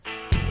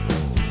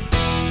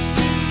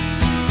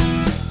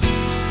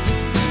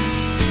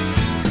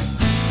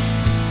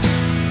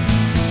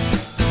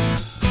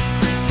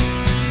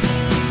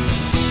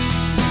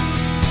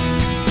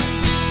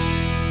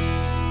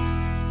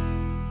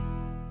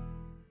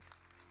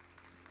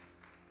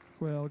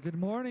Well, good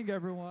morning,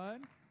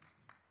 everyone.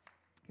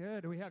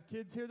 Good. Do we have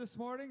kids here this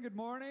morning? Good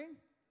morning.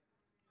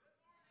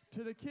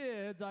 To the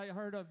kids, I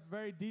heard a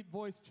very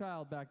deep-voiced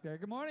child back there.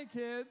 Good morning,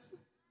 kids.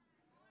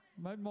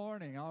 Good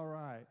morning. All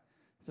right.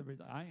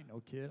 Somebody's like, I ain't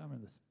no kid. I'm in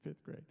the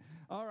fifth grade.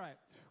 All right.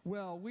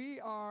 Well, we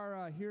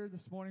are here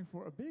this morning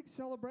for a big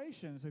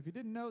celebration. So if you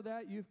didn't know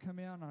that, you've come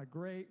in on a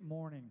great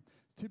morning.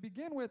 To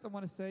begin with, I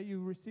want to say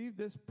you received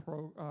this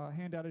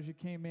handout as you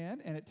came in,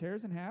 and it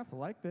tears in half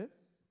like this.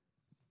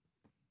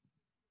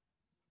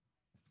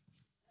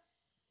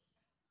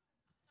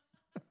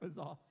 That was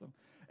awesome.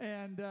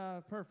 And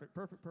perfect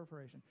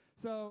perforation.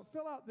 So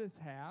fill out this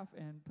half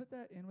and put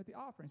that in with the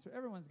offering. So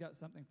everyone's got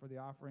something for the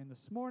offering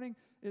this morning.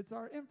 It's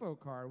our info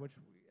card, which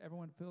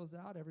everyone fills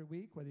out every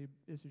week, whether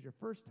this is your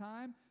first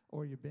time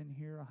or you've been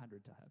here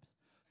 100 times.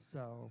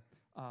 So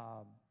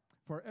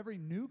for every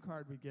new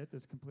card we get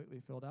that's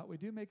completely filled out, we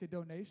do make a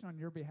donation on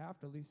your behalf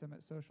to Lee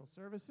Summit Social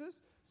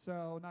Services.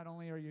 So not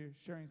only are you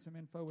sharing some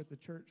info with the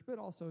church, but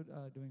also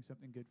doing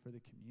something good for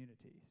the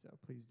community. So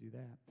please do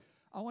that.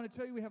 I want to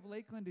tell you we have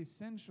Lakeland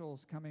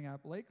Essentials coming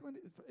up. Lakeland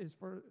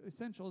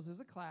Essentials is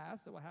a class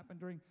that will happen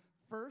during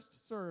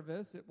first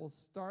service. It will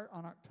start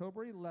on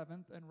October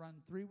 11th and run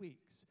 3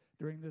 weeks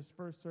during this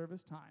first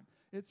service time.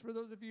 It's for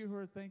those of you who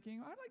are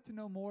thinking, I'd like to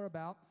know more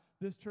about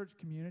this church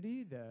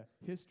community, the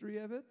history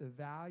of it, the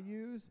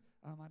values.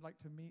 I'd like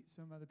to meet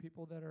some of the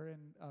people that are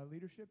in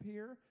leadership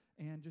here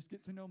and just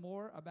get to know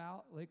more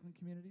about Lakeland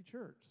Community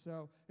Church.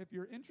 So if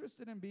you're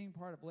interested in being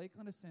part of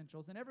Lakeland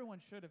Essentials, and everyone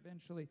should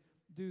eventually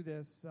do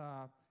this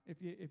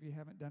if you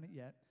haven't done it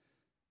yet,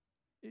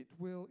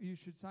 you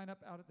should sign up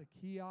out at the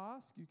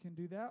kiosk. You can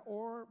do that.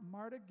 Or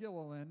Marta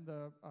Gilliland,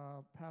 the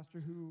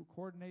pastor who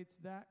coordinates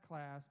that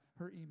class,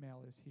 her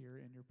email is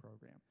here in your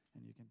program,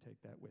 and you can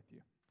take that with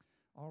you.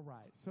 All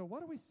right. So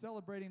what are we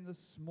celebrating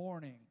this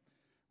morning?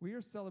 We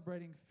are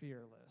celebrating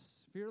Fearless.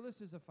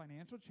 Fearless is a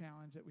financial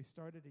challenge that we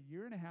started 1.5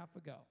 years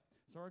ago.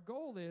 So our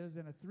goal is,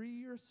 in a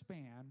 3-year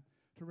span,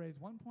 to raise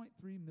 $1.3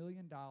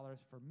 million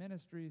for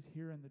ministries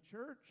here in the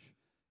church,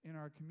 in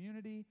our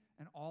community,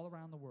 and all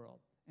around the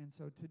world. And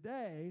so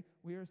today,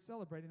 we are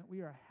celebrating that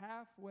we are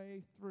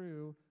halfway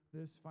through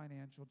this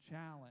financial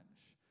challenge.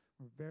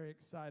 We're very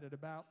excited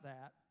about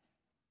that.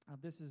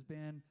 This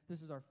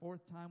is our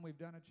 4th time we've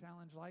done a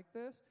challenge like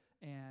this,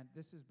 and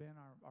this has been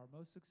our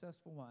most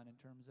successful one in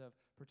terms of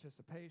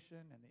participation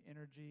and the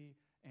energy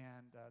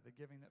and the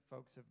giving that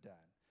folks have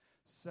done.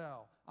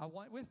 So I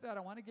want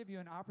to give you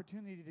an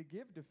opportunity to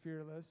give to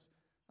Fearless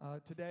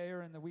today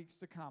or in the weeks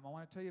to come. I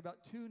want to tell you about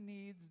 2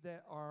 needs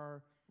that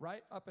are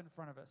right up in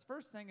front of us.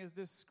 First thing is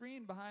this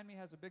screen behind me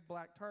has a big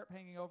black tarp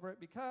hanging over it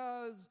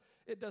because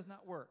it does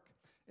not work.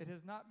 It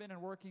has not been in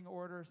working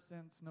order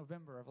since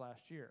November of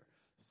last year.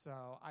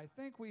 So I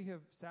think we have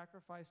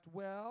sacrificed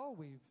well.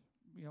 We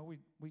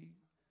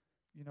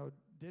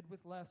did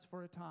with less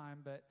for a time,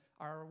 but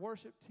our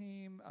worship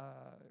team,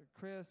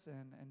 Chris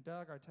and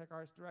Doug, our tech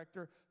arts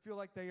director, feel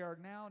like they are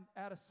now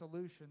at a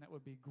solution that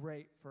would be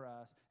great for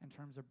us in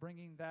terms of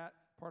bringing that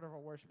part of our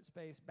worship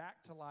space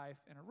back to life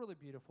in a really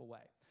beautiful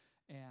way.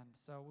 And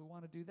so we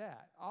want to do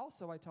that.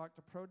 Also, I talked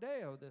to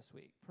Prodeo this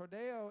week.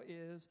 Prodeo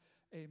is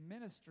a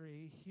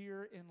ministry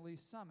here in Lee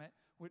Summit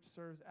which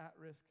serves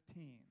at-risk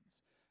teens.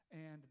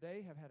 And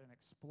they have had an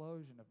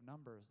explosion of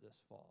numbers this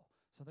fall.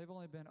 So they've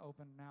only been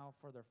open now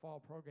for their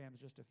fall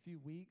programs just a few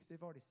weeks.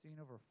 They've already seen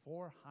over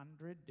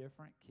 400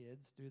 different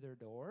kids through their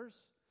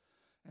doors.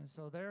 And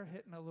so they're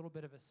hitting a little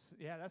bit of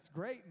that's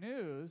great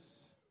news.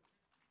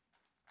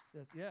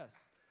 Yes.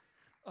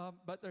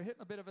 But they're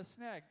hitting a bit of a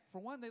snag. For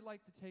one, they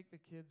like to take the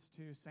kids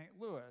to St.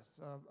 Louis,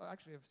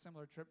 actually a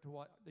similar trip to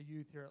what the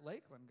youth here at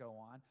Lakeland go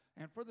on.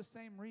 And for the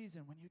same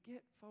reason, when you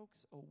get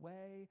folks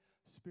away,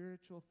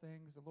 spiritual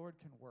things, the Lord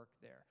can work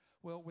there.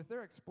 Well, with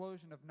their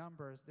explosion of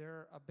numbers,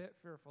 they're a bit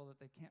fearful that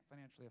they can't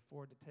financially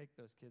afford to take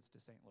those kids to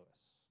St. Louis.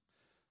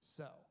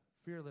 So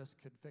Fearless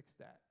could fix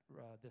that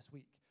this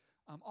week.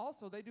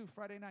 Also, they do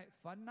Friday night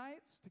fun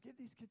nights to give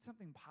these kids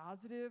something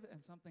positive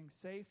and something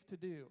safe to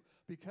do.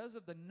 Because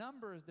of the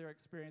numbers they're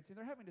experiencing,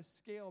 they're having to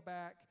scale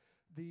back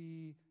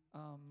the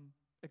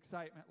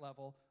excitement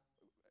level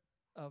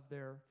of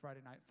their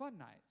Friday night fun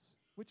nights,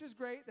 which is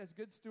great. That's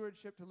good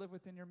stewardship to live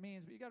within your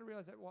means. But you got to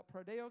realize that what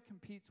Prodeo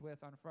competes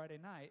with on Friday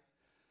night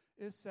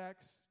is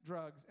sex,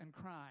 drugs, and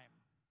crime.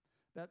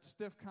 That's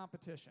stiff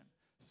competition.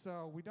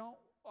 So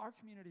our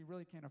community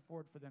really can't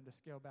afford for them to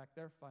scale back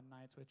their fun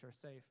nights, which are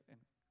safe and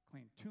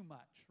clean, too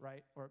much,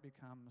 right? Or it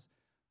becomes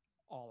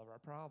all of our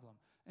problem.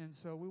 And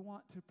so we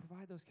want to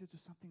provide those kids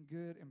with something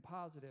good and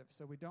positive.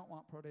 So we don't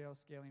want Prodeo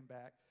scaling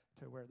back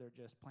to where they're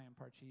just playing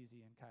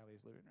Parcheesi in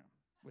Kylie's living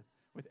room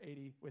with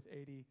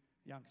 80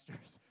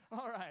 youngsters.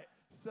 All right.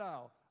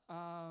 So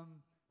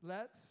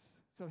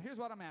here's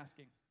what I'm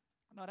asking.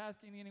 I'm not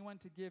asking anyone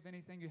to give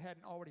anything you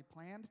hadn't already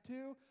planned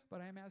to, but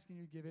I am asking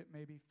you to give it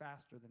maybe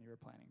faster than you were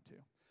planning to.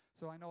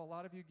 So I know a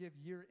lot of you give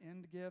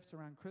year-end gifts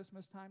around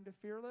Christmas time to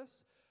Fearless.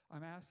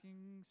 I'm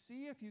asking,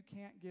 see if you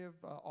can't give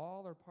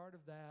all or part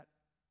of that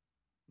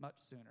much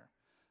sooner.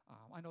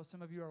 I know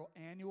some of you are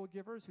annual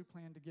givers who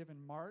plan to give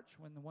in March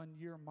when the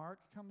 1-year mark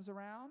comes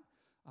around.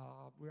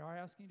 We are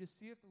asking you to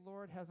see if the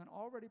Lord hasn't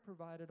already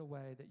provided a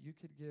way that you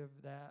could give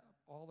that,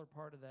 all or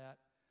part of that,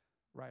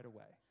 right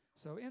away.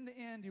 So in the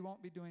end, you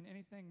won't be doing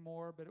anything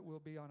more, but it will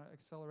be on an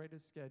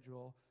accelerated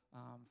schedule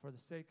for the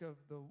sake of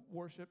the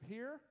worship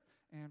here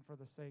and for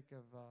the sake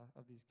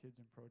of these kids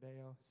in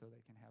Prodeo so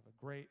they can have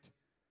a great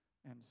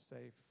and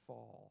safe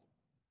fall.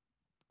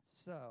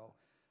 So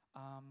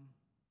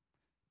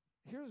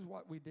here's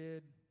what we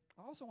did.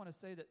 I also want to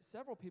say that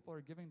several people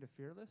are giving to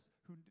Fearless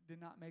who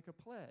did not make a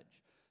pledge.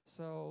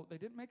 So they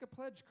didn't make a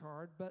pledge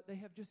card, but they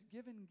have just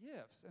given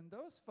gifts. And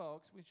those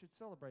folks, we should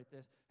celebrate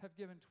this, have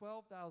given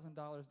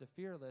 $12,000 to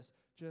Fearless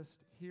just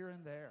here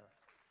and there.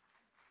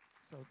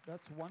 So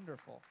that's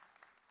wonderful.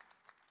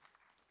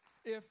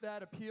 If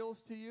that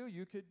appeals to you,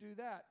 you could do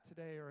that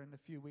today or in a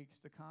few weeks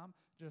to come.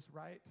 Just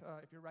write,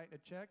 if you're writing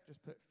a check,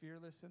 just put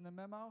Fearless in the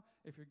memo.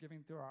 If you're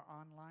giving through our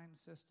online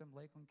system,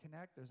 Lakeland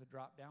Connect, there's a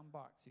drop-down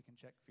box. You can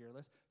check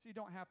Fearless, so you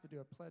don't have to do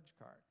a pledge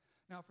card.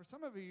 Now, for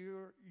some of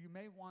you, you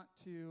may want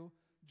to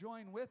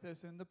join with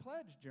us in the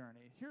pledge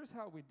journey. Here's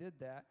how we did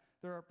that.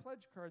 There are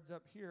pledge cards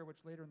up here,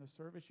 which later in the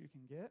service you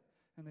can get,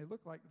 and they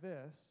look like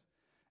this.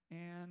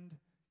 And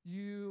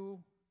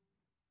you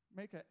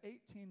make an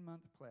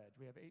 18-month pledge.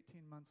 We have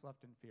 18 months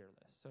left in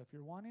Fearless. So if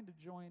you're wanting to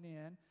join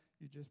in,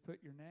 you just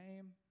put your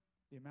name,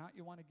 the amount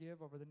you want to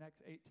give over the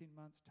next 18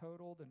 months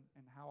totaled,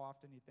 and how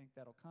often you think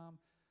that'll come.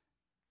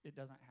 It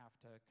doesn't have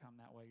to come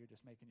that way. You're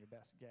just making your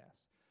best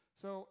guess.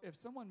 So if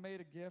someone made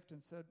a gift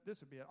and said, this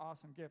would be an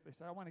awesome gift, they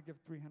said, I want to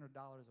give $300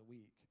 a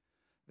week.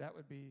 That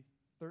would be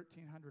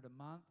 $1,300 a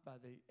month. By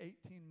the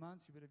 18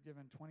 months, you would have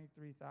given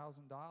 $23,000.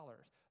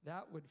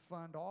 That would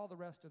fund all the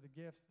rest of the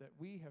gifts that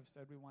we have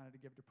said we wanted to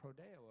give to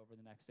Prodeo over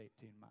the next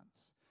 18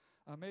 months.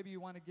 Maybe you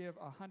want to give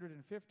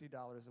 $150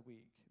 a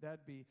week.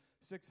 That'd be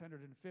 $650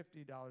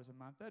 a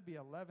month. That'd be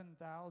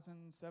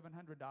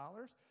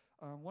 $11,700.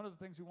 One of the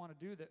things we want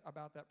to do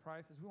about that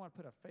price is we want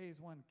to put a phase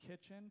 1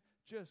 kitchen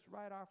just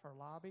right off our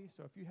lobby.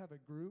 So if you have a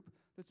group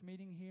that's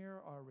meeting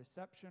here or a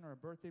reception or a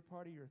birthday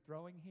party you're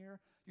throwing here,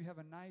 you have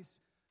a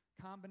nice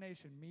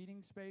combination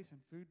meeting space and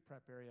food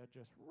prep area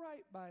just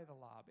right by the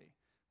lobby,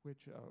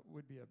 which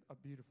would be a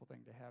beautiful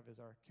thing to have as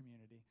our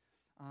community.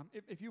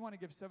 If you want to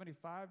give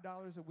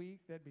 $75 a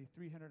week, that'd be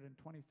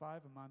 $325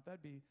 a month.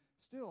 That'd be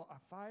still a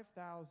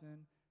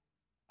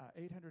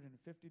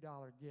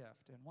 $5,850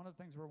 gift. And one of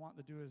the things we're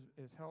wanting to do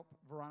is help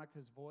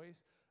Veronica's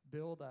Voice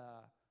build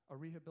a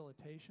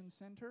rehabilitation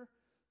center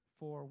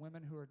for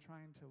women who are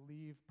trying to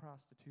leave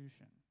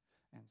prostitution.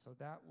 And so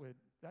that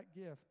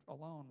gift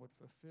alone would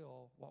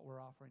fulfill what we're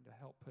offering to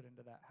help put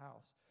into that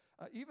house.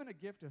 Even a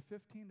gift of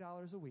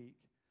 $15 a week,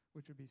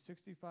 which would be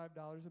 $65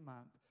 a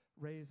month,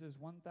 raises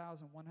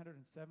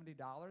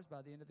 $1,170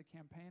 by the end of the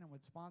campaign and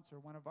would sponsor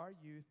one of our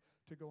youth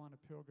to go on a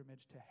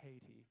pilgrimage to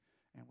Haiti.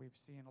 And we've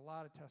seen a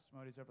lot of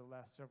testimonies over the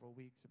last several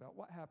weeks about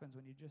what happens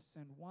when you just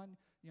send one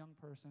young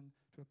person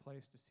to a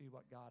place to see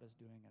what God is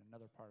doing in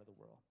another part of the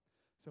world.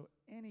 So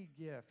any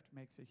gift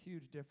makes a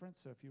huge difference.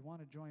 So if you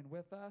want to join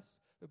with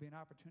us, there'll be an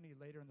opportunity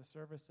later in the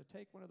service to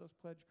take one of those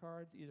pledge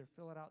cards, either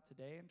fill it out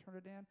today and turn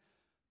it in,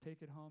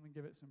 take it home and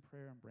give it some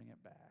prayer and bring it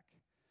back.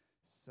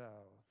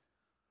 So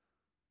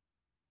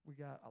we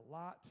got a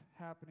lot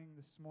happening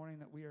this morning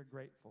that we are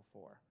grateful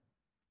for.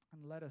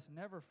 And let us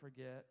never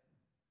forget,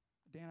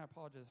 Dan, I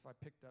apologize if I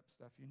picked up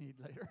stuff you need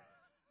later.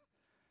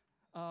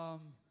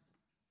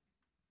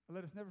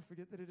 Let us never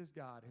forget that it is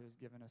God who has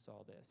given us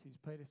all this. He's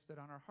placed it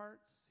on our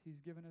hearts. He's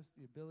given us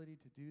the ability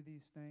to do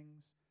these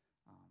things.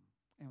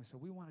 And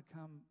so we want to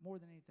come more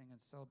than anything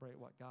and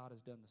celebrate what God has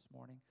done this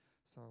morning.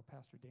 So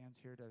Pastor Dan's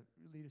here to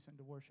lead us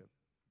into worship.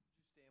 Would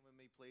you stand with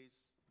me, please,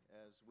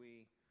 as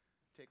we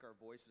take our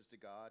voices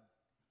to God?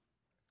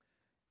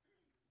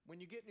 When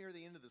you get near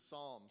the end of the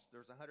Psalms,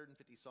 there's 150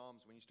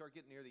 Psalms. When you start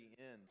getting near the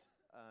end,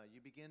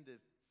 you begin to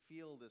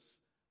feel this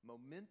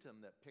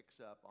momentum that picks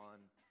up on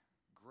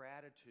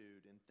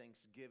gratitude and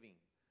thanksgiving.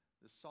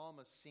 The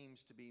psalmist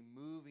seems to be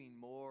moving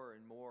more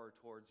and more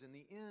towards, in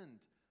the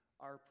end,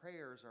 our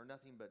prayers are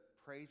nothing but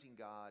praising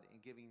God and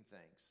giving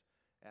thanks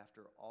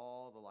after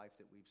all the life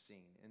that we've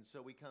seen. And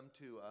so we come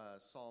to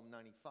Psalm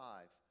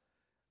 95,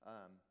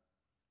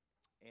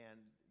 and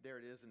there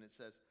it is, and it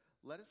says,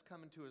 "Let us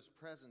come into his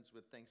presence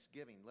with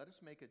thanksgiving. Let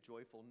us make a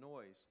joyful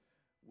noise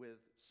with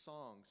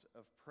songs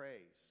of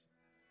praise."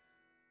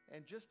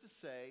 And just to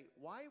say,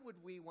 why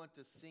would we want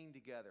to sing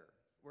together?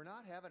 We're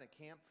not having a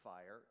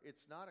campfire.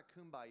 It's not a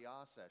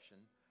kumbaya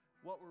session.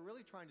 What we're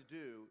really trying to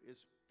do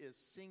is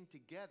sing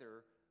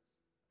together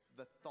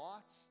the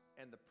thoughts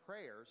and the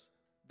prayers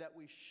that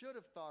we should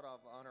have thought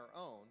of on our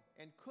own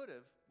and could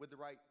have with the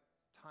right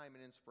time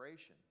and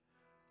inspiration.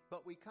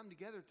 But we come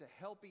together to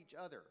help each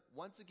other.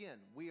 Once again,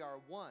 we are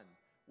one.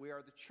 We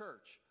are the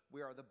church.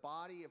 We are the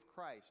body of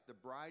Christ, the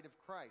bride of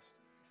Christ.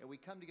 And we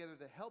come together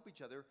to help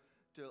each other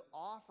to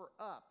offer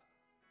up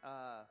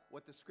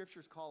what the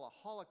scriptures call a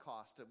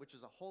holocaust, which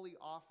is a holy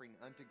offering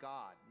unto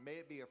God. May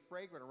it be a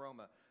fragrant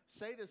aroma.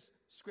 Say this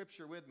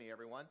scripture with me,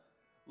 everyone.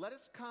 Let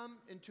us come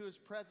into his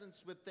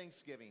presence with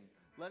thanksgiving.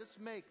 Let us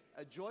make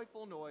a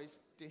joyful noise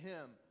to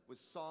him with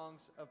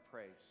songs of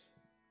praise.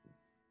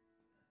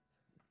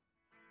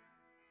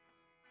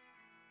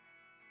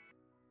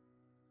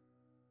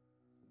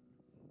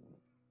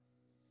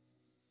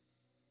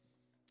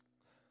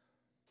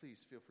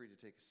 Please feel free to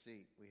take a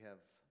seat. We have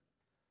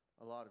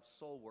a lot of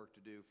soul work to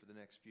do for the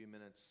next few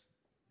minutes.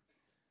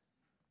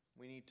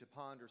 We need to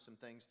ponder some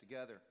things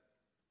together.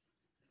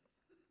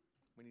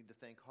 We need to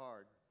think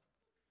hard.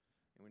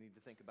 And we need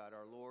to think about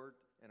our Lord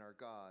and our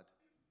God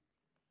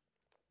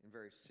in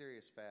very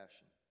serious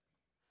fashion.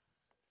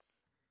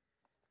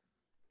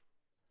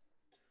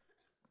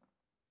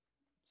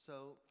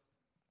 So,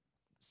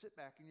 sit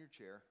back in your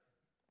chair.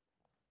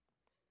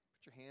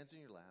 Put your hands in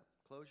your lap.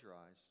 Close your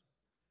eyes.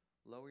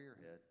 Lower your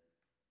head.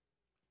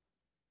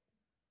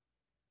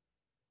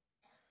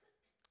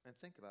 And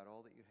think about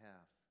all that you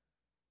have.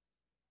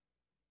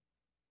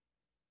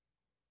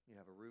 You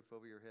have a roof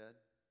over your head.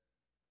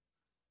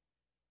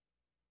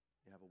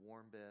 You have a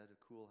warm bed, a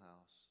cool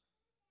house.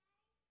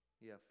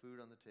 You have food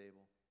on the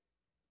table.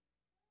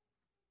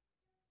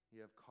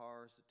 You have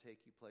cars that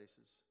take you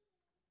places.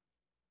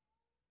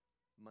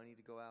 Money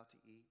to go out to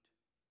eat.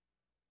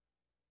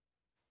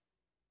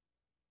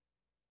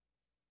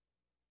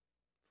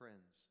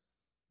 Friends,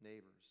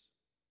 neighbors,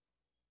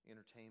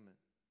 entertainment.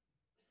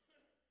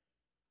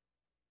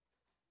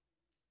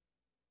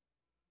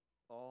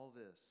 All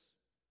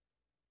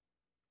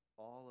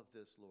of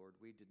this, Lord,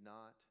 we did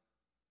not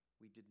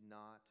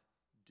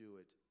do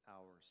it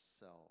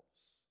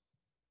ourselves.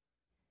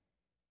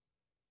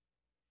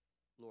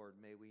 Lord,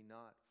 may we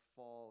not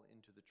fall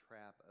into the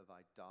trap of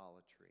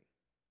idolatry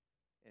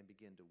and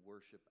begin to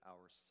worship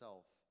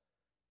ourselves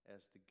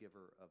as the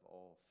giver of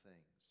all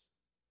things.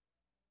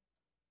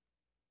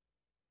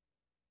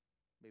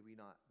 May we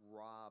not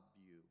rob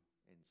you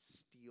and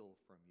steal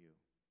from you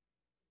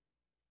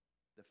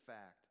the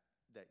fact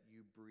that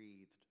you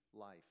breathed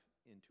life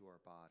into our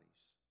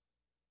bodies.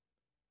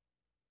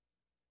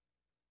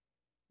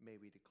 May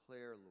we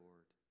declare,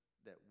 Lord,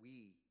 that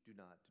we do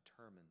not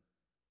determine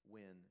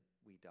when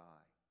we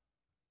die.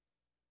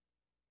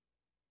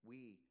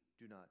 We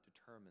do not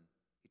determine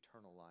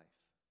eternal life.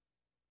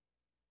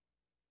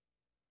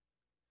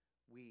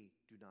 We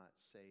do not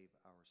save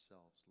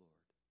ourselves, Lord.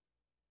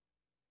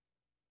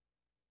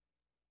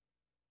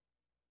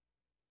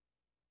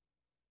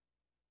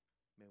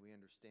 May we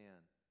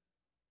understand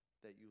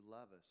that you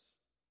love us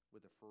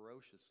with a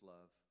ferocious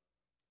love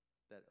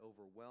that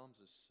overwhelms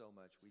us so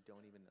much we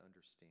don't even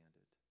understand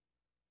it.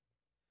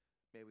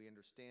 May we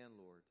understand,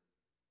 Lord,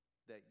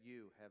 that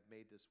you have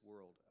made this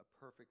world a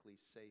perfectly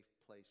safe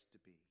place to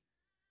be,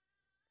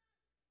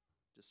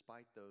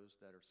 despite those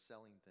that are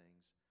selling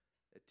things,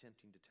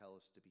 attempting to tell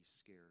us to be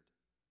scared.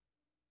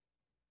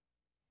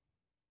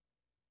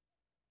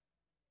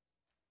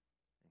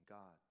 And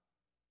God,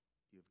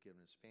 you have given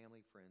us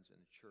family, friends,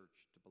 and a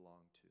church to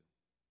belong to.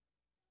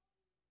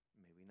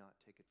 May we not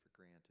take it for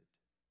granted.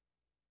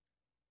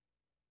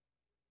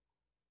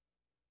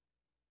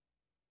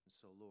 And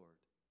so, Lord,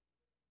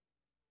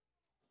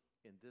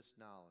 in this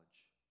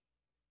knowledge,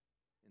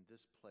 in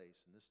this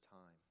place, in this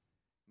time,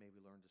 may we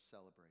learn to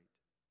celebrate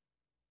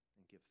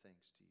and give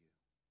thanks to you.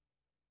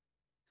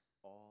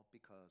 All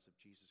because of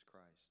Jesus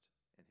Christ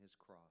and his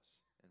cross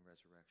and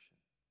resurrection.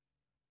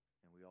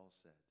 And we all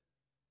said,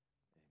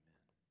 amen.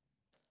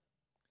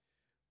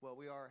 Well,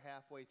 we are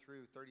halfway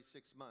through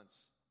 36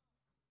 months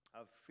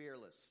of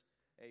Fearless,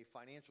 a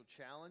financial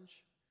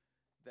challenge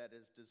that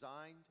is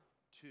designed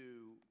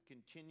to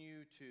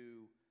continue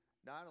to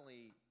not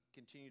only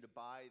continue to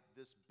buy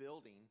this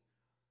building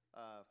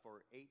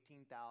for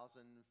 $18,515,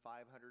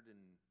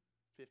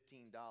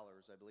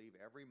 I believe,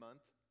 every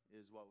month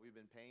is what we've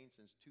been paying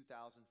since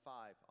 2005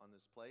 on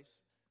this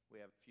place.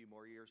 We have a few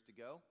more years to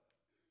go,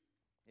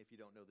 if you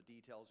don't know the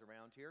details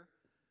around here.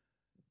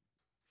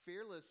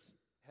 Fearless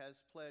has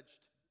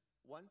pledged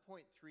 $1.3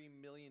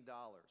 million.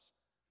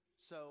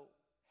 So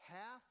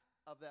half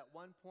of that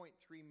 $1.3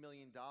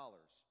 million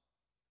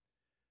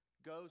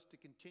goes to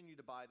continue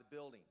to buy the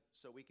building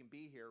so we can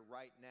be here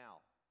right now,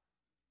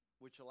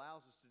 which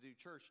allows us to do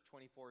church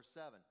 24/7,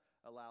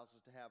 allows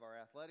us to have our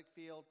athletic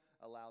field,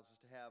 allows us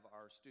to have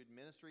our student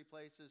ministry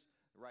places.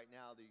 Right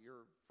now,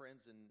 your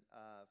friends and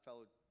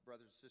fellow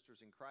brothers and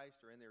sisters in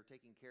Christ are in there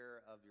taking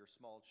care of your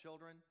small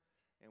children,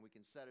 and we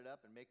can set it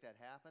up and make that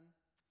happen.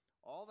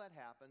 All that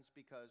happens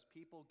because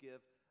people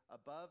give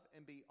above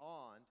and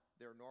beyond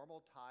their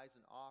normal tithes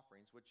and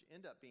offerings, which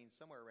end up being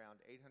somewhere around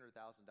 $800,000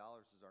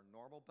 is our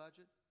normal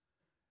budget.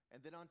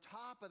 And then on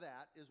top of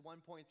that is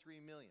 $1.3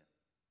 million.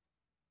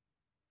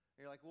 And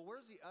you're like, well,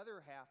 where's the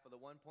other half of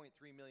the $1.3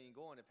 million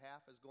going? If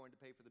half is going to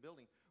pay for the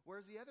building,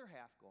 where's the other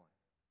half going?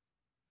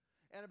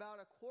 And about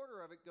a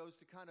quarter of it goes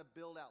to kind of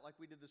build out, like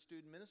we did the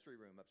student ministry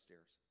room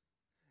upstairs.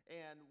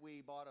 And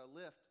we bought a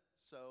lift,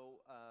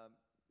 so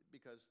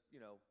because,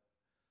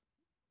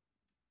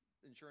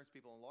 insurance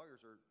people and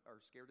lawyers are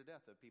scared to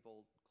death of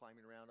people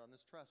climbing around on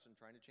this truss and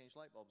trying to change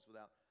light bulbs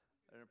without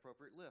an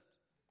appropriate lift.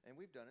 And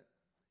we've done it.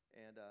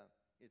 And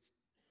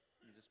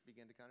you just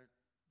begin to kind of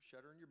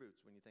shudder in your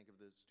boots when you think of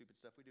the stupid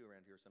stuff we do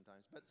around here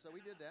sometimes. But so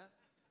we did that.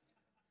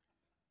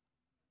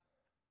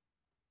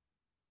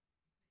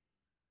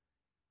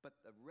 But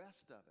the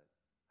rest of it,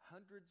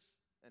 hundreds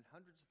and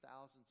hundreds of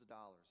thousands of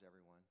dollars,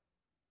 everyone,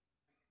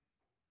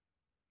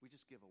 we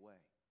just give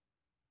away.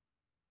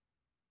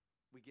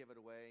 We give it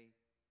away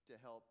to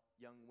help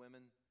young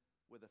women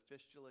with a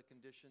fistula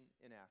condition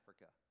in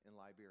Africa, in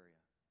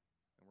Liberia.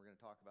 And we're going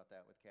to talk about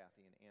that with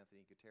Kathy and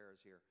Anthony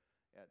Gutierrez here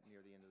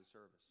near the end of the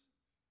service.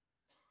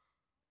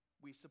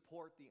 We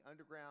support the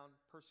underground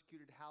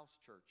persecuted house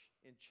church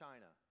in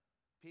China.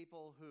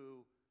 People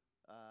who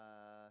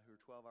are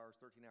 12 hours,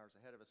 13 hours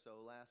ahead of us.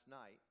 So last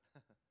night,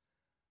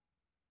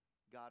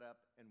 got up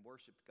and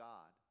worshiped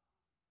God,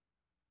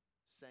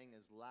 sang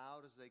as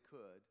loud as they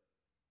could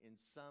in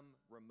some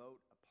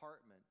remote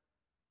apartment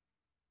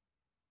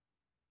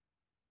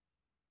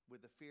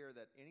with the fear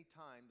that any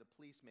time the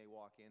police may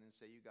walk in and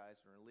say, you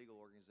guys are an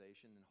illegal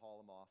organization, and haul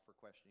them off for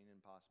questioning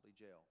and possibly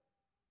jail,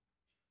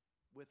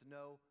 with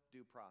no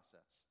due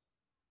process.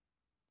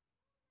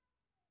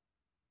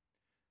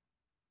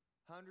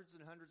 Hundreds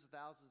and hundreds of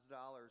thousands of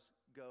dollars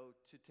go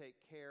to take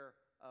care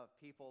of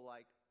people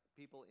like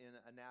people in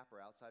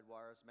Anapa outside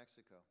Juarez,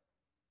 Mexico.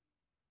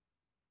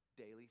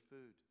 Daily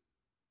food.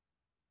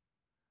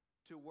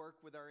 To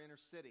work with our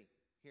inner city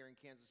here in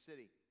Kansas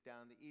City,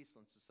 down the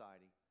Eastland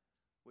Society,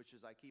 which,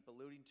 as I keep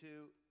alluding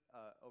to,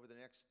 over the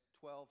next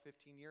 12,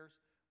 15 years,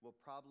 will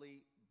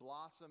probably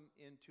blossom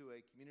into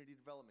a community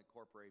development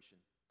corporation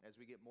as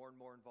we get more and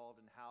more involved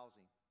in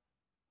housing.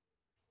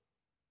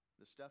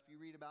 The stuff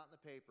you read about in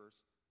the papers,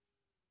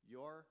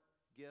 your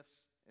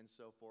gifts and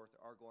so forth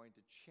are going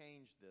to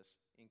change this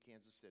in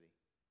Kansas City,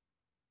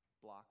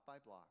 block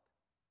by block.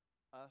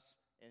 Us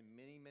and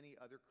many, many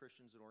other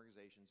Christians and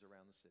organizations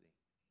around the city.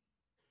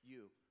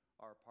 You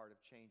are a part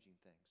of changing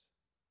things.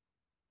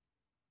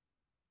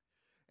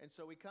 And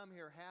so we come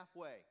here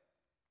halfway.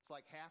 It's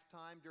like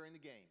halftime during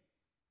the game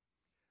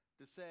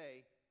to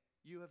say,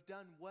 you have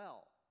done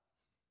well.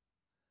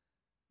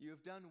 You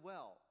have done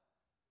well.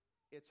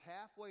 It's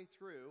halfway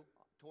through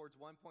towards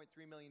 $1.3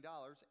 million,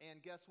 and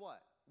guess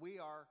what?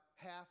 We are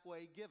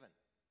halfway given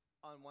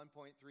on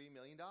 $1.3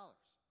 million.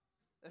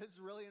 This is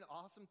really an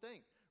awesome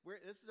thing.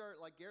 This is our,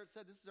 like Garrett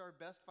said, this is our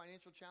best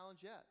financial challenge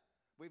yet.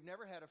 We've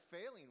never had a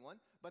failing one,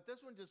 but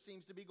this one just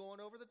seems to be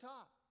going over the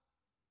top.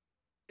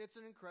 It's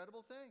an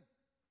incredible thing.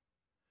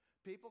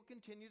 People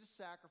continue to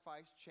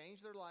sacrifice,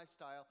 change their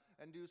lifestyle,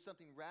 and do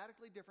something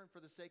radically different for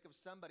the sake of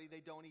somebody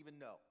they don't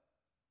even know,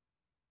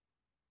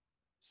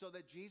 so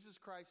that Jesus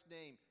Christ's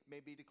name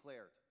may be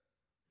declared.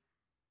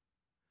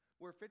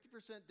 We're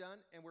 50%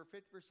 done, and we're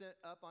 50%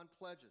 up on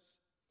pledges.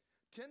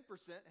 10%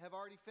 have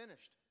already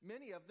finished,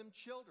 many of them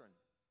children.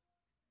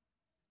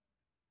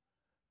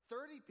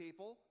 30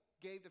 people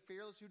gave to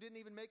Fearless who didn't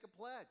even make a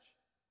pledge.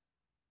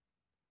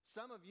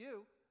 Some of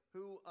you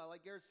who,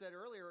 like Garrett said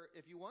earlier,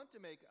 if you want to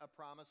make a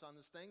promise on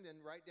this thing,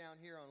 then right down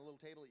here on a little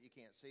table that you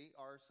can't see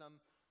are some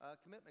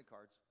commitment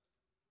cards,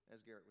 as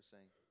Garrett was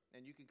saying.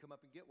 And you can come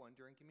up and get one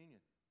during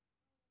communion.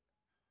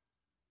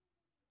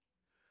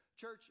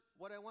 Church,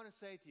 what I want to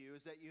say to you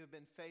is that you have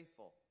been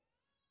faithful.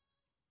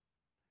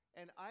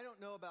 And I don't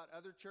know about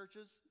other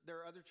churches. There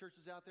are other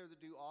churches out there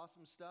that do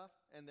awesome stuff,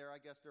 and I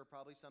guess there are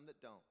probably some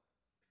that don't.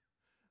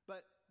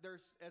 But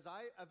as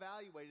I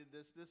evaluated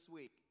this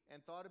week and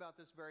thought about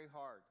this very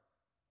hard,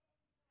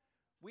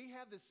 we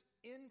have this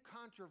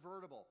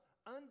incontrovertible,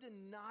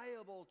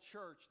 undeniable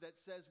church that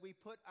says we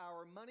put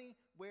our money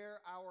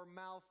where our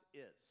mouth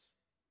is.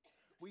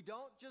 We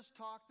don't just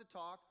talk the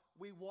talk,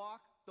 we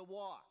walk the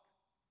walk.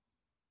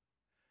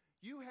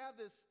 You have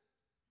this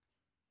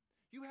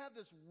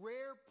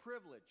rare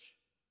privilege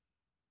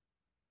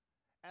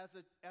as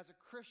a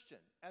Christian,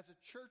 as a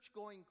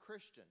church-going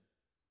Christian,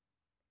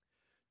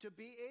 to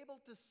be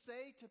able to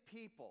say to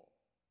people,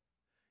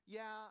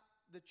 yeah,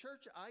 the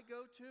church I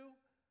go to,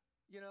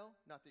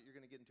 not that you're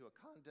going to get into a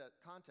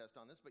contest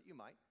on this, but you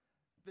might.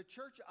 The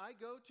church I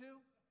go to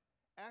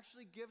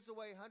actually gives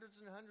away hundreds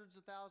and hundreds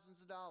of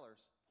thousands of dollars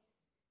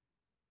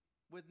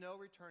with no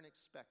return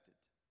expected.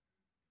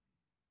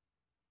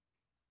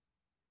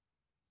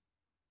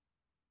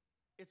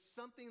 It's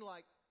something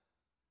like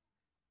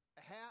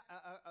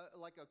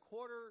a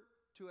quarter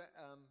to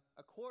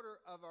a quarter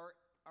of our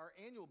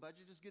annual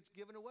budget just gets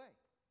given away.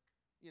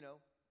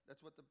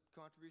 That's what the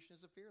contribution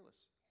is of Fearless.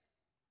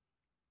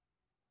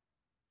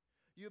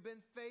 You've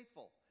been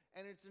faithful,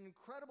 and it's an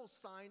incredible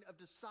sign of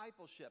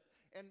discipleship.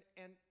 And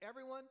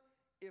everyone,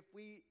 if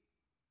we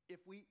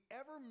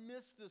ever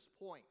miss this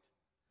point,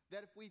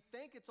 that if we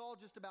think it's all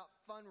just about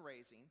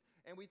fundraising,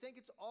 and we think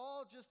it's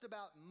all just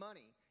about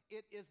money,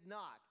 it is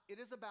not. It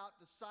is about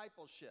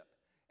discipleship.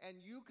 And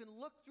you can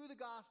look through the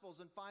Gospels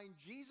and find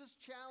Jesus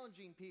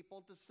challenging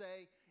people to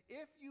say,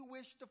 if you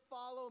wish to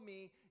follow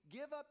me,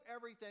 give up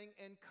everything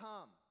and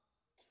come.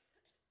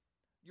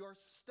 Your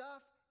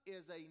stuff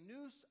is a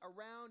noose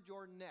around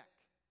your neck,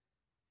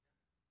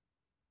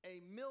 a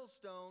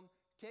millstone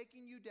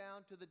taking you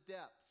down to the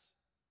depths.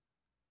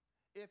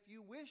 If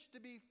you wish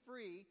to be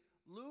free,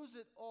 lose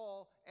it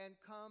all and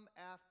come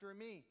after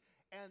me.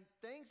 And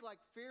things like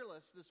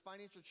Fearless, this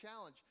financial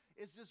challenge,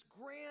 is this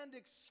grand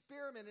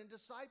experiment in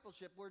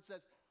discipleship where it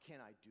says,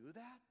 can I do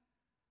that?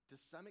 To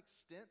some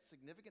extent,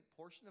 significant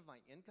portion of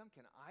my income,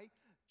 can I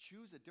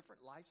choose a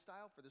different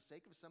lifestyle for the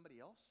sake of somebody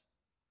else?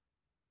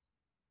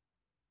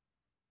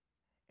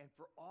 And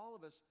for all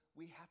of us,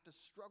 we have to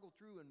struggle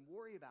through and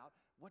worry about,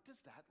 what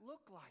does that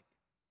look like?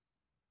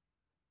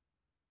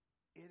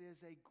 It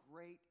is a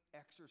great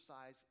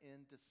exercise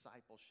in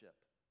discipleship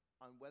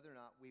on whether or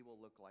not we will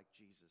look like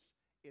Jesus.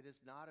 It is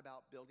not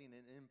about building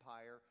an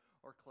empire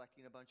or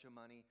collecting a bunch of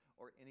money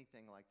or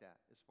anything like that,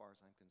 as far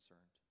as I'm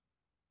concerned.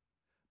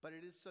 But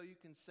it is so you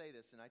can say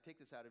this, and I take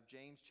this out of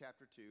James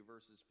chapter 2,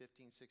 verses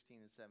 15,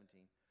 16, and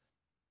 17.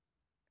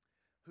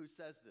 Who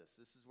says this?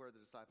 This is where the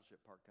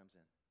discipleship part comes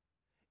in.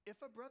 If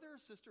a brother or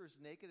sister is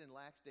naked and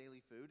lacks daily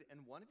food,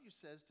 and one of you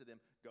says to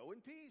them, go in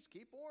peace,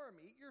 keep warm,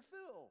 eat your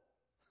fill,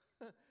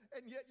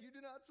 and yet you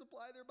do not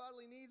supply their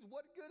bodily needs,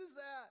 what good is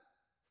that?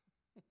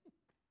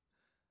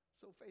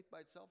 So faith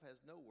by itself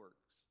has no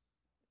works,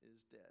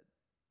 is dead.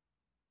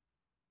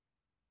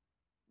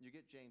 You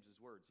get James's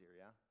words here,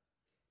 yeah?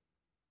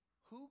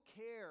 Who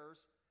cares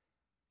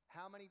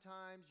how many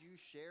times you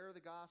share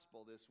the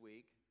gospel this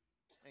week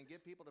and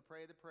get people to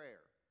pray the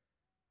prayer?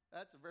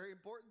 That's a very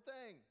important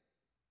thing.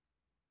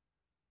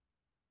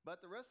 But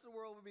the rest of the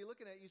world will be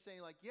looking at you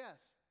saying like, yes,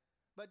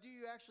 but do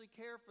you actually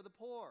care for the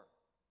poor?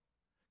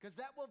 Because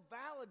that will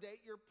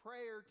validate your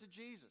prayer to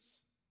Jesus.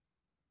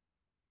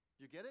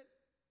 You get it?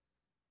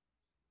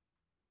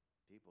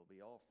 People will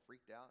be all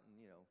freaked out and,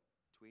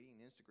 tweeting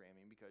and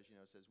Instagramming because,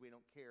 it says we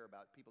don't care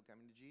about people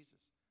coming to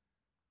Jesus.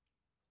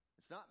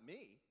 It's not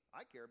me.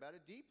 I care about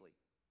it deeply.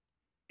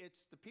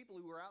 It's the people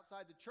who are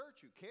outside the church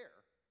who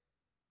care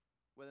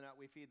whether or not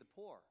we feed the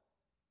poor.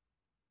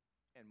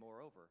 And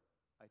moreover,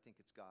 I think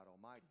it's God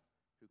Almighty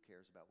who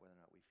cares about whether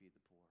or not we feed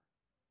the poor.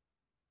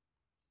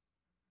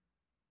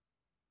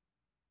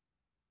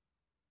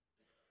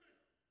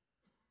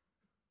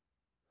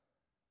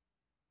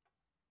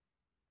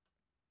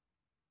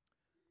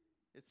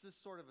 It's this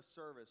sort of a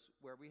service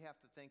where we have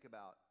to think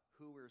about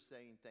who we're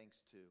saying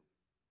thanks to.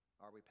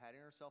 Are we patting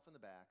ourselves on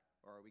the back,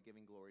 or are we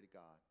giving glory to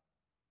God?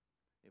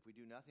 If we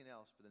do nothing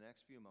else for the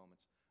next few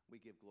moments,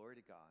 we give glory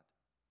to God.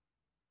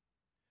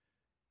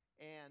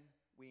 And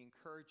we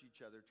encourage each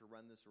other to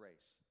run this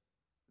race.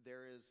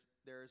 There is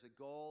a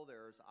goal,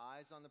 there is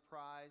eyes on the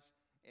prize,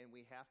 and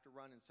we have to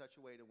run in such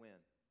a way to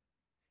win.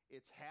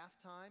 It's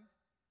halftime,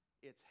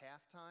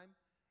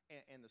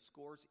 and the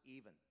score's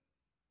even.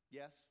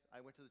 Yes,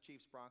 I went to the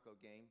Chiefs-Bronco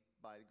game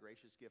by the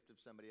gracious gift of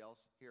somebody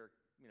else here,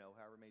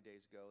 however many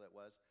days ago that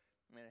was.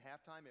 And at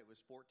halftime, it was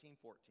 14-14.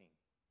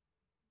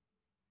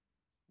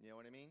 You know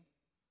what I mean?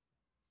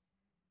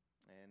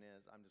 And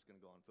I'm just going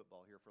to go on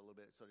football here for a little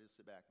bit, so just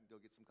sit back and go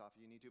get some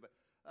coffee. You need to. But,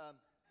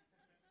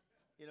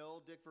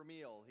 old Dick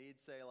Vermeil, he'd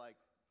say, like,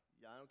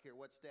 I don't care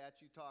what stats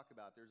you talk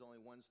about. There's only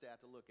one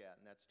stat to look at,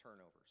 and that's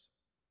turnovers.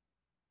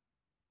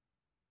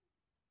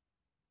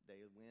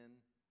 They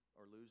win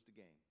or lose the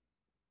game.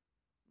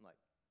 Like,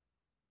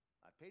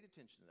 I paid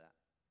attention to that.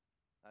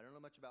 I don't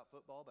know much about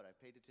football, but I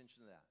paid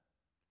attention to that.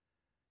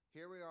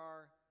 Here we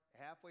are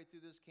halfway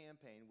through this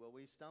campaign. Will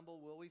we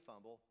stumble, will we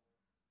fumble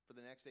for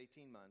the next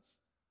 18 months,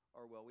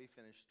 or will we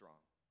finish strong?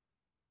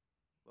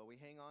 Will we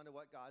hang on to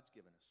what God's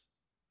given us?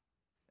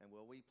 And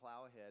will we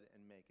plow ahead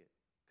and make it?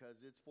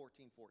 Because it's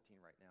 14-14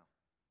 right now.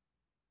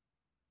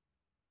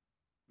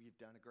 We've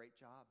done a great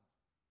job.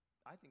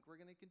 I think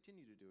we're going to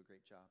continue to do a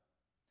great job.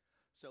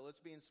 So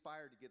let's be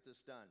inspired to get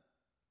this done.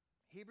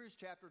 Hebrews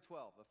chapter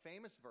 12, a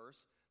famous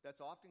verse that's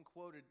often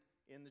quoted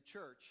in the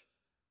church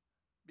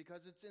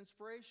because it's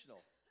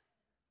inspirational.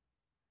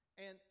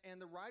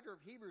 And the writer of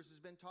Hebrews has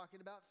been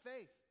talking about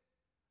faith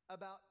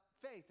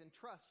and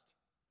trust.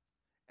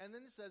 And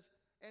then it says,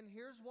 and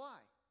here's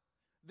why.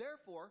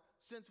 Therefore,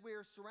 since we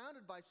are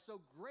surrounded by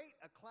so great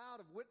a cloud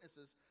of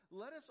witnesses,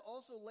 let us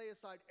also lay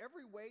aside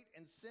every weight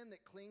and sin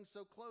that clings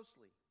so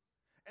closely.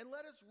 And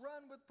let us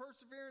run with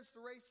perseverance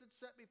the race that's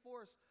set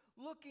before us,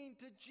 looking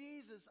to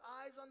Jesus,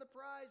 eyes on the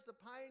prize, the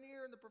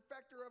pioneer and the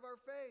perfecter of our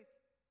faith,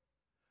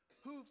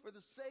 who, for the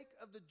sake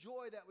of the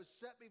joy that was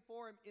set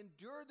before him,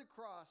 endured the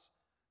cross,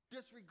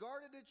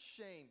 disregarded its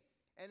shame,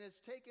 and has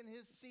taken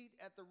his seat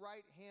at the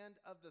right hand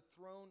of the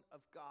throne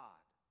of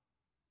God.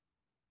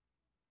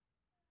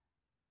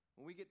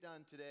 When we get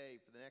done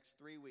today, for the next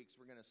 3 weeks,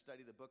 we're going to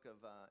study the book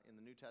of, in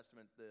the New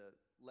Testament, the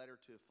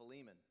letter to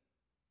Philemon.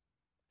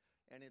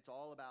 And it's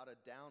all about a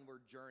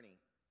downward journey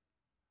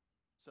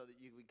so that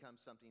you become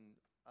something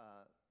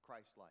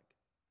Christ-like.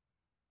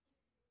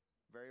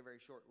 Very,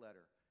 very short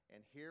letter.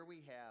 And here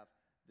we have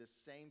this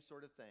same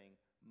sort of thing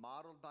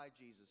modeled by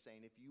Jesus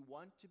saying, if you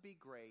want to be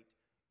great,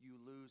 you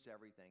lose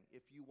everything.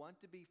 If you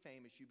want to be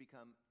famous, you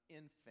become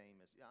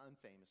unfamous.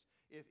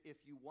 If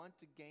you want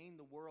to gain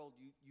the world,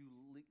 you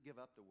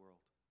give up the world.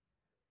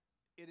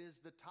 It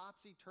is the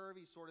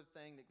topsy-turvy sort of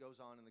thing that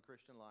goes on in the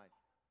Christian life.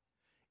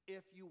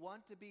 If you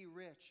want to be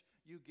rich,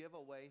 you give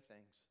away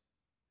things.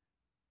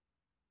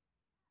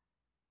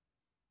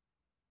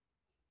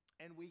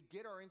 And we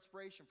get our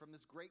inspiration from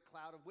this great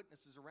cloud of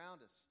witnesses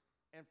around us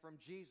and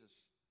from Jesus.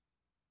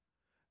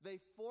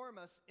 They form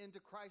us into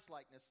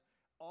Christ-likeness,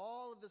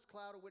 all of this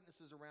cloud of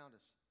witnesses around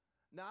us.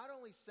 Not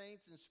only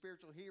saints and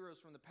spiritual heroes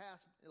from the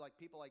past, like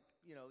people like,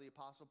 the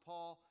Apostle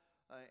Paul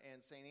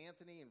and St.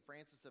 Anthony and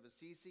Francis of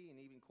Assisi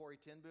and even Corrie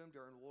ten Boom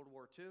during World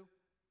War II.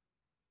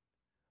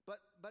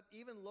 But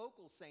even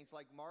local saints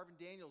like Marvin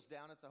Daniels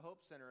down at the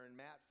Hope Center and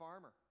Matt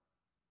Farmer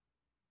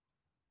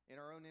in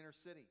our own inner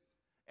city.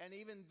 And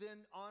even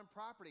then on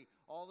property,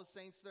 all the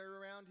saints that are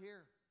around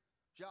here.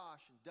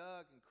 Josh and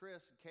Doug and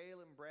Chris and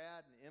Caleb and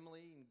Brad and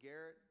Emily and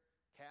Garrett,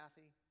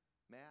 Kathy,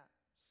 Matt,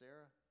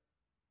 Sarah,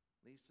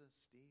 Lisa,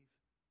 Steve.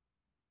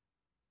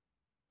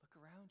 Look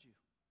around you.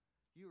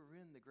 You are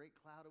in the great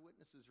cloud of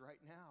witnesses right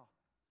now.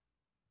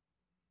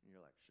 And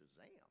you're like,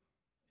 Shazam.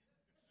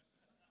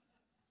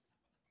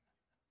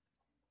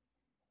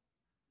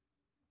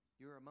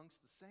 You're amongst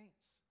the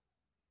saints.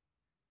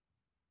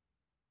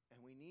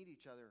 And we need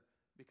each other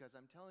because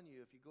I'm telling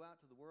you, if you go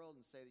out to the world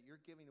and say that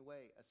you're giving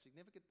away a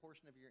significant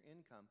portion of your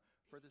income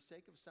for the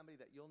sake of somebody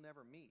that you'll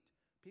never meet,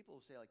 people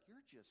will say, like,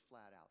 you're just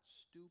flat out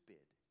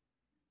stupid.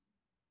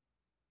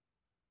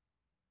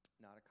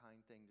 Not a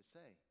kind thing to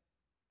say.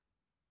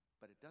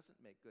 But it doesn't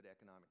make good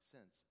economic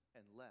sense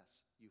unless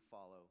you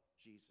follow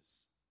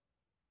Jesus.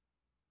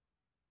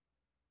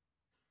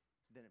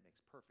 Then it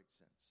makes perfect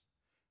sense.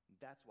 And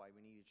that's why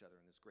we need each other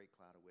in this great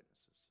cloud of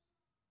witnesses.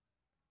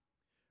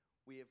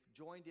 We have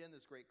joined in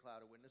this great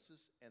cloud of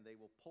witnesses, and they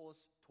will pull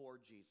us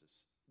toward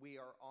Jesus. We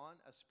are on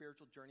a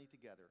spiritual journey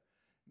together.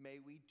 May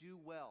we do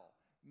well.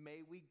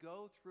 May we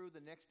go through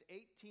the next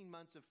 18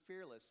 months of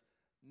Fearless,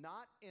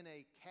 not in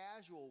a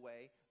casual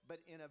way,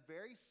 but in a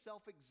very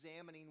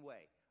self-examining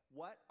way.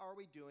 What are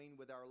we doing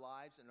with our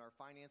lives and our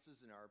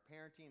finances and our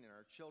parenting and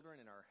our children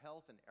and our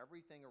health and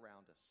everything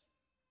around us?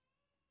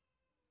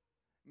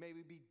 May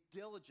we be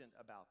diligent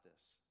about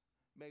this.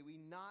 May we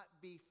not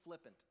be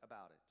flippant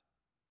about it.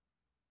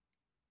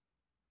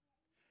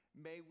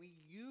 May we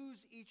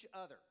use each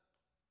other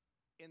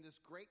in this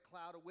great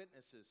cloud of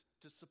witnesses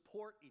to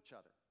support each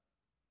other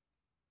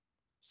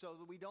so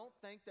that we don't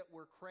think that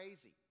we're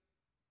crazy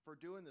for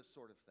doing this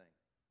sort of thing.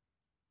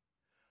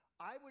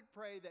 I would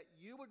pray that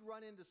you would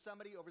run into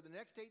somebody over the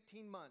next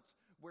 18 months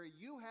where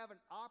you have an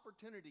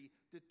opportunity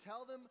to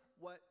tell them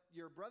what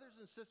your brothers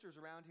and sisters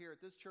around here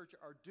at this church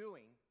are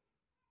doing,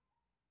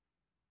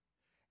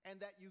 and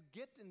that you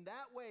get in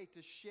that way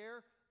to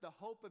share the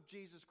hope of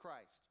Jesus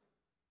Christ,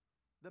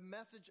 the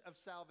message of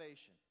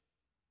salvation,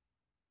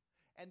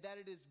 and that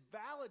it is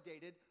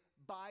validated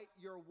by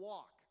your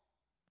walk,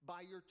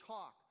 by your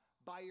talk,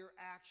 by your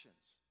actions.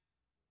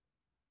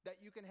 That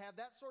you can have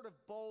that sort of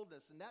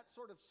boldness and that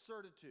sort of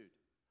certitude.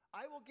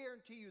 I will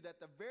guarantee you that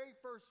the very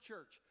first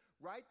church,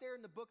 right there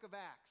in the book of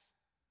Acts,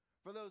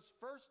 for those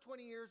first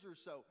 20 years or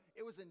so,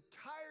 it was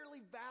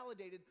entirely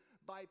validated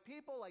by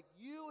people like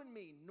you and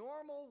me,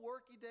 normal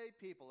working-day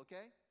people,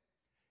 okay?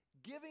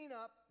 Giving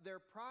up their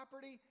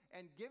property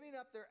and giving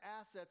up their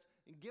assets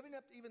and giving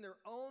up even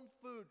their own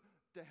food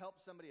to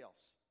help somebody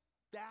else.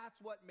 That's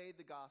what made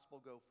the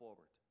gospel go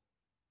forward.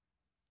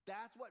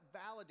 That's what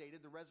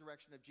validated the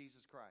resurrection of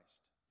Jesus Christ.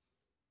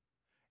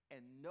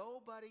 And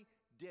nobody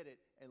did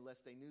it unless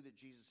they knew that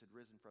Jesus had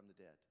risen from the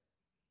dead.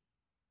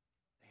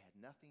 They had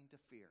nothing to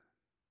fear.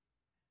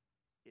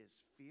 Is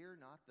fear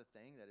not the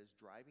thing that is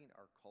driving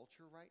our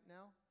culture right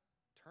now?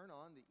 Turn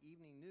on the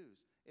evening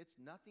news.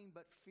 It's nothing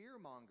but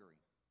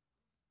fear-mongering.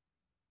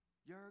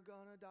 You're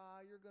going to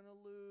die. You're going to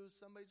lose.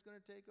 Somebody's going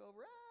to take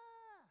over.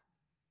 Ah!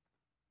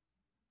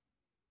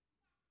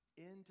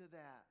 Into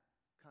that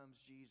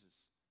comes Jesus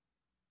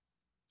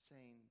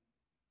saying,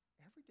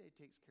 every day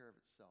takes care of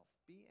itself.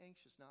 Be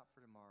anxious not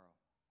for tomorrow.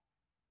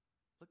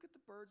 Look at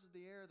the birds of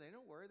the air. They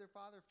don't worry. Their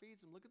Father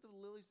feeds them. Look at the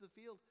lilies of the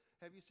field.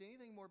 Have you seen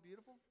anything more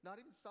beautiful? Not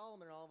even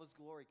Solomon in all of his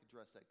glory could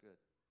dress that good.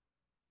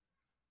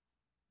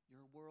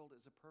 Your world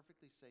is a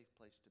perfectly safe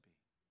place to be.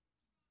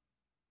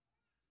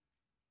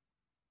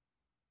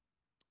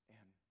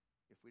 And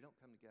if we don't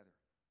come together,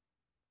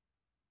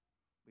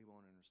 we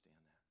won't understand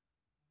that.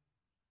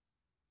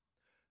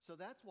 So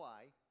that's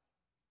why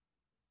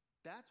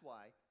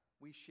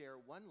we share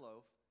one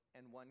loaf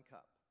and one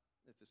cup.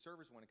 If the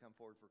servers want to come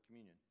forward for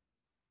communion,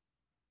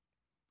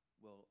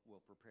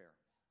 we'll prepare.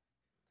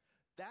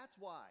 That's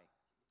why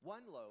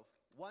one loaf,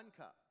 one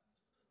cup.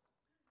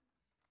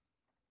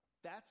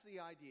 That's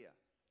the idea.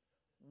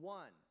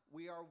 One.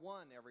 We are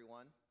one,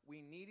 everyone.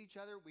 We need each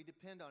other. We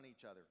depend on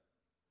each other.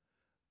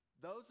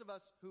 Those of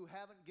us who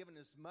haven't given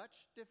as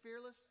much to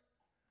Fearless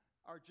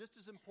are just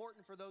as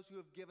important for those who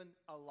have given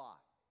a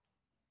lot.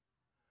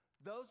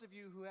 Those of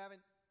you who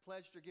haven't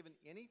pledged or given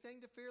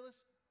anything to Fearless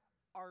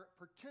are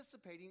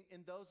participating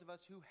in those of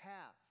us who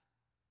have.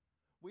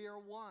 We are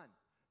one.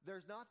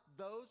 There's not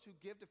those who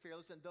give to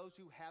Fearless and those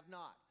who have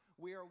not.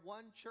 We are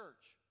one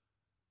church.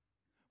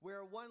 We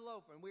are one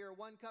loaf and we are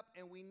one cup,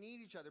 and we need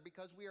each other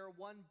because we are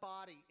one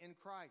body in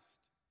Christ.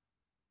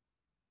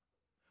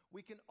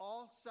 We can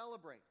all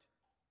celebrate.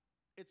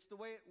 It's the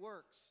way it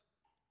works.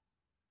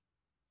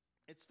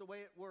 It's the way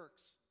it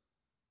works.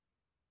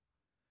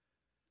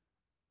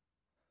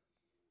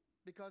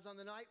 Because on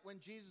the night when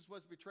Jesus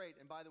was betrayed,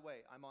 and by the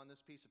way, I'm on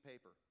this piece of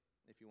paper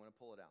if you want to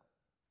pull it out.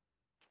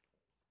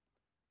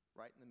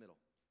 Right in the middle,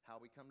 how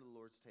we come to the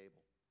Lord's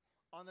table.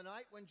 On the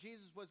night when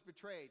Jesus was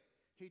betrayed,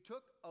 he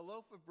took a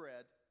loaf of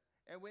bread,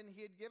 and when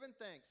he had given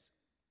thanks,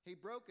 he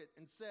broke it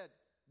and said,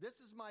 "This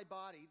is my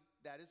body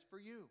that is for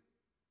you.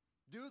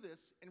 Do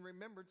this in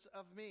remembrance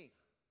of me."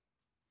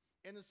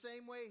 In the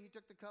same way, he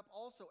took the cup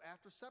also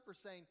after supper,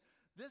 saying,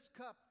 "This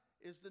cup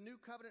is the new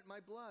covenant in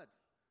my blood.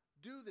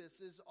 Do this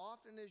as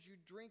often as you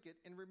drink it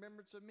in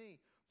remembrance of me.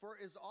 For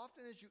as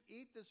often as you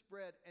eat this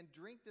bread and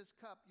drink this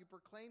cup, you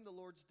proclaim the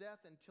Lord's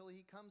death until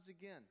he comes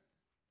again."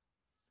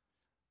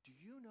 Do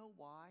you know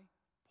why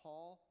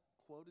Paul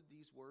quoted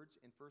these words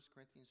in 1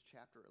 Corinthians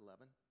chapter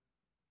 11?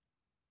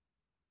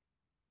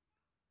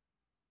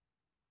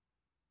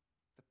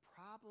 The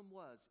problem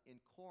was in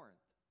Corinth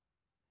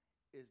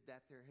is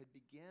that there had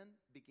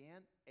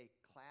began a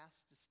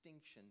class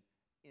distinction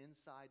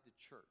inside the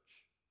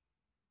church.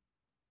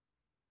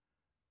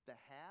 The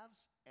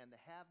haves and the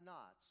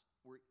have-nots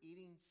were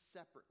eating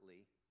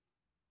separately.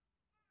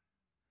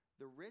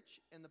 The rich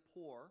and the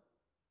poor,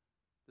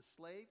 the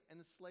slave and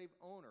the slave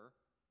owner,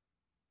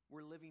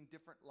 were living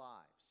different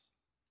lives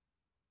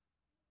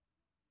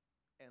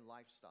and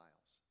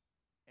lifestyles.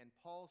 And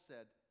Paul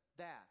said,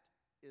 that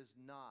is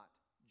not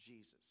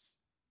Jesus.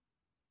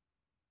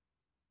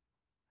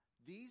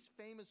 These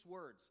famous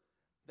words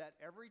that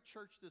every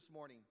church this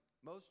morning,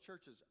 most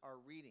churches are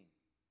reading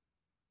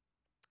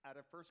out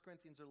of 1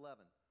 Corinthians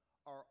 11,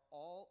 are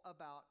all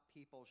about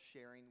people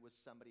sharing with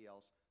somebody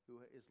else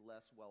who is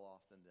less well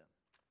off than them.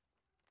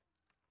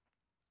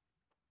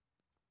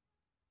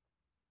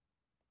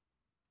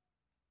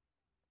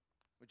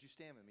 Would you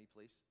stand with me,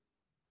 please?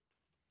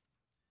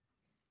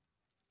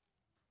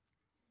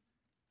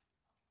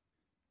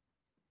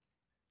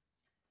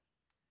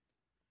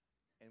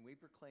 And we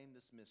proclaim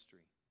this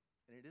mystery.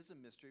 And it is a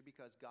mystery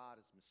because God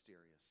is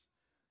mysterious.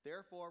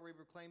 Therefore, we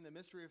proclaim the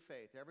mystery of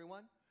faith.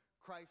 Everyone?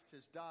 Christ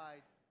has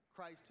died.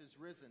 Christ has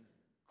risen.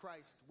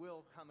 Christ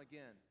will come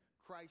again.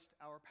 Christ,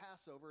 our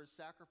Passover, is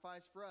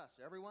sacrificed for us.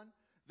 Everyone?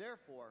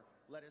 Therefore,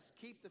 let us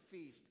keep the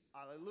feast.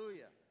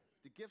 Alleluia.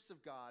 The gifts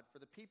of God for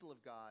the people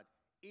of God.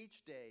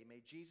 Each day,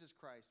 may Jesus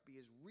Christ be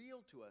as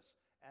real to us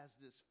as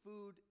this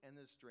food and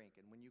this drink.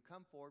 And when you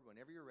come forward,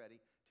 whenever you're ready,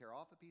 tear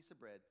off a piece of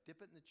bread,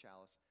 dip it in the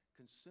chalice,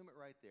 consume it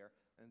right there,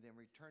 and then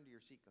return to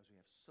your seat because we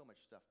have so much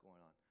stuff going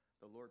on.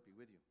 The Lord be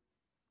with you.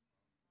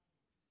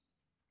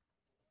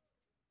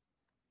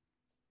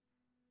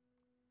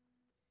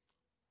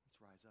 Let's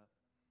rise up.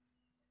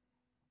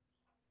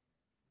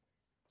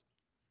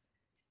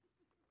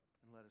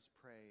 And let us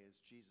pray as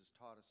Jesus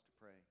taught us to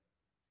pray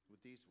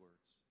with these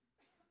words.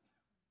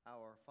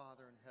 Our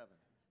Father in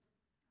heaven,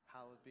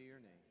 hallowed be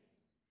your name.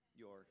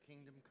 Your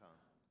kingdom come,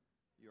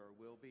 your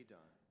will be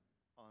done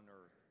on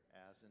earth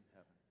as in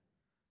heaven.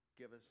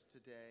 Give us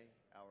today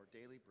our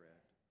daily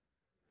bread.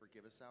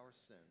 Forgive us our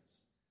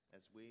sins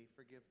as we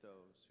forgive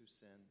those who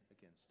sin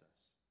against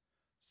us.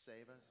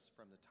 Save us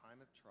from the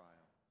time of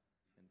trial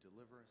and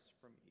deliver us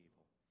from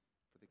evil.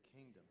 For the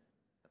kingdom,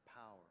 the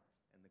power,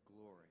 and the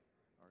glory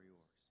are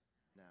yours,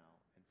 now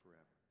and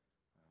forever.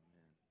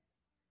 Amen.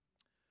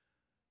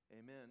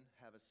 Amen.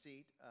 Have a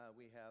seat.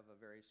 We have a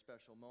very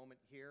special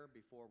moment here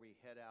before we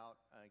head out,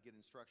 get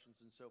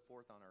instructions and so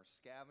forth on our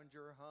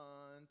scavenger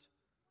hunt.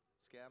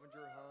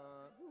 Scavenger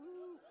hunt.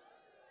 Woo-hoo.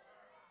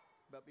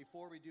 But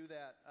before we do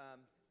that,